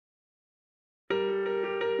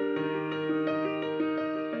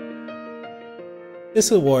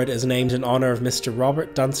This award is named in honour of Mr.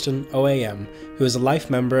 Robert Dunstan OAM, who is a life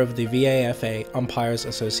member of the VAFA Umpires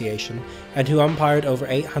Association and who umpired over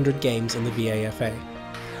 800 games in the VAFA.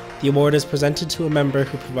 The award is presented to a member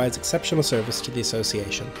who provides exceptional service to the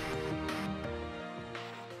association.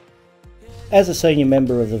 As a senior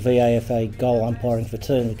member of the VAFA goal umpiring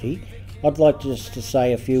fraternity, I'd like just to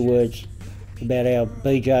say a few words about our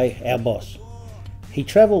BJ, our boss. He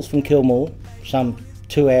travels from Kilmore some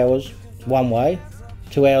 2 hours one way,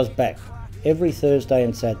 2 hours back, every Thursday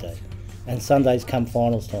and Saturday, and Sundays come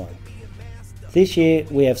finals time. This year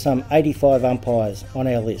we have some 85 umpires on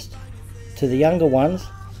our list. To the younger ones,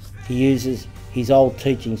 he uses his old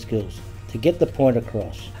teaching skills to get the point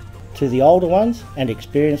across. To the older ones and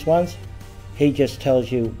experienced ones, he just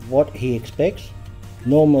tells you what he expects,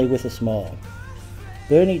 normally with a smile.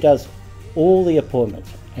 Bernie does all the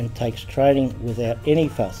appointments and takes training without any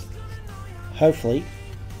fuss. Hopefully,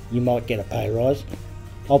 you might get a pay rise.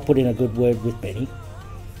 I'll put in a good word with Benny.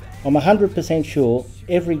 I'm 100% sure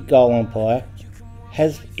every goal umpire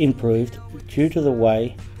has improved due to the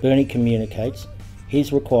way Bernie communicates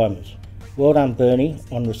his requirements. Well done, Bernie,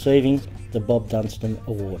 on receiving the Bob Dunstan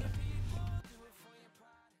Award.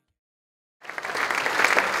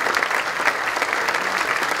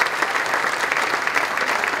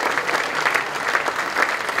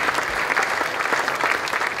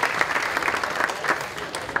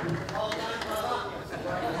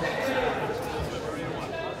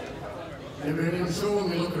 Yeah, Bernie, I'm sure when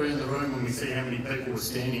we look around the room and we see how many people are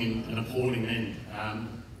standing and applauding then,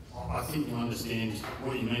 I think you understand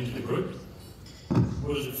what you mean to the group.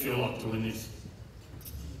 What does it feel like to win this?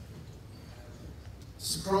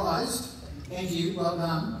 Surprised. Thank you, well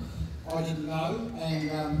done. I didn't know,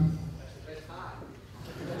 and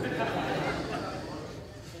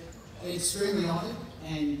extremely honoured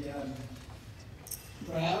and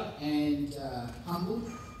proud and humbled.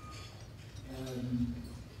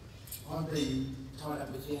 I've been tied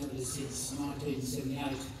up with the amateurs since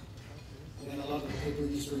 1978, and a lot of the people in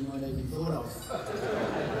this room I never even thought of.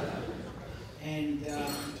 And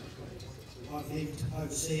I've lived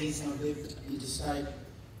overseas and I've lived interstate,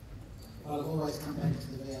 but I've always come back to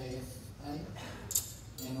the VAFA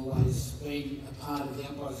and always been a part of the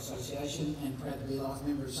Umpires Association and proud to be a life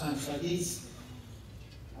member of the same. So it is,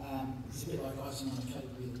 it's a bit like icing on a cake,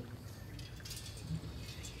 really.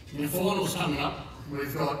 The finals coming up,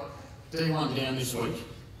 we've got D1 down this week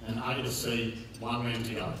and A to C 1 round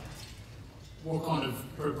to go. What kind of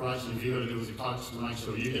preparation have you got to do as a coach to make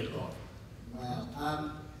sure you get it right? Well,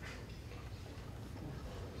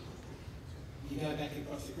 you go back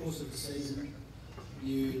across the course of the season,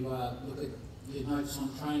 you look at your notes on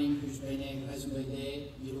training, who's been there, who hasn't been there,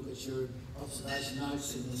 you look at your observation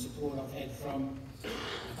notes and the support I've had from a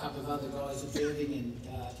couple of other guys observing and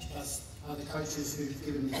plus other coaches who've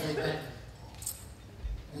given me feedback.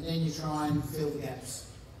 And then you try and fill the gaps.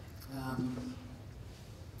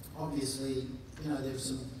 Obviously, you know, there's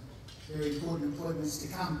some very important appointments to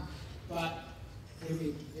come, but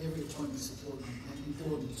every appointment's important.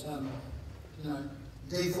 You know,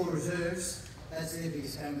 D4 reserves, that's their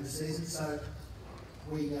biggest game of the season, so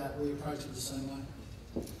we approach it the same way.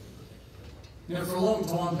 Now, for a long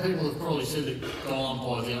time, people have probably said that goal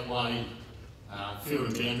umpires outweigh field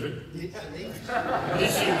and boundary.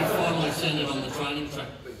 This year we finally seen it on the training track.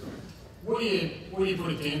 What do you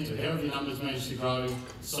put it down to? How have your numbers managed to grow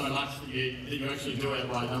so much that you actually do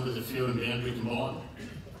outweigh numbers of field and boundary combined?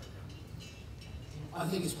 I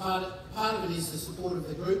think it's part of it is the support of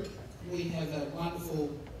the group. We have a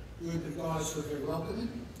wonderful group of guys who are very welcoming.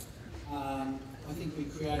 I think we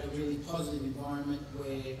create a really positive environment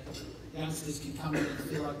where youngsters can come in and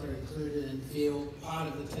feel like they're included and feel part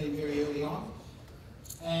of the team very early on.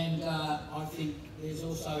 And I think there's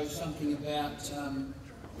also something about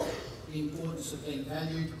the importance of being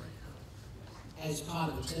valued as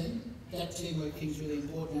part of a team. That teamwork thing is really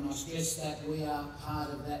important, and I stress that we are part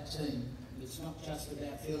of that team. It's not just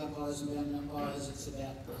about field umpires and boundary umpires, it's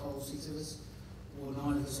about the whole 6 of us, or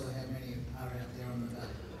 9 of us, or how many are out there on the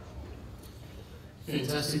day.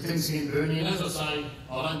 Fantastic, thanks again, Bernie. And as I say,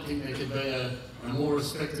 I don't think there could be a more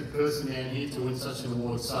respected person down here to win such an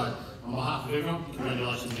award. So, on behalf of everyone,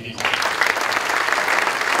 congratulations again.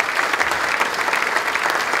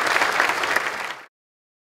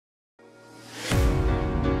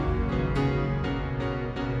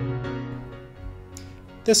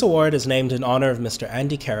 This award is named in honour of Mr.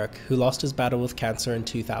 Andy Carrick, who lost his battle with cancer in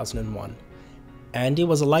 2001. Andy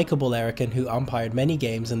was a likeable American who umpired many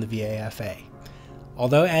games in the VAFA.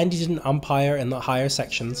 Although Andy didn't umpire in the higher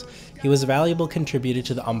sections, he was a valuable contributor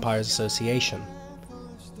to the Umpires Association.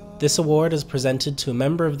 This award is presented to a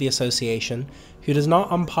member of the association who does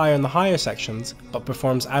not umpire in the higher sections but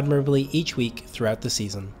performs admirably each week throughout the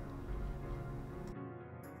season.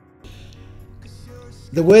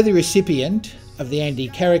 The worthy recipient of the Andy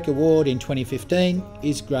Carrick Award in 2015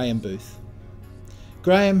 is Graeme Booth.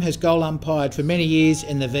 Graeme has goal umpired for many years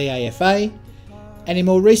in the VAFA and in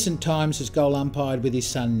more recent times has goal umpired with his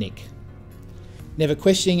son Nick. Never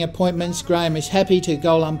questioning appointments, Graeme is happy to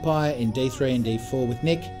goal umpire in D3 and D4 with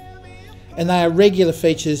Nick, and they are regular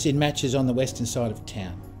features in matches on the western side of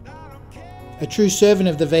town. A true servant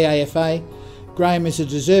of the VAFA, Graeme is a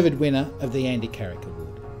deserved winner of the Andy Carrick Award.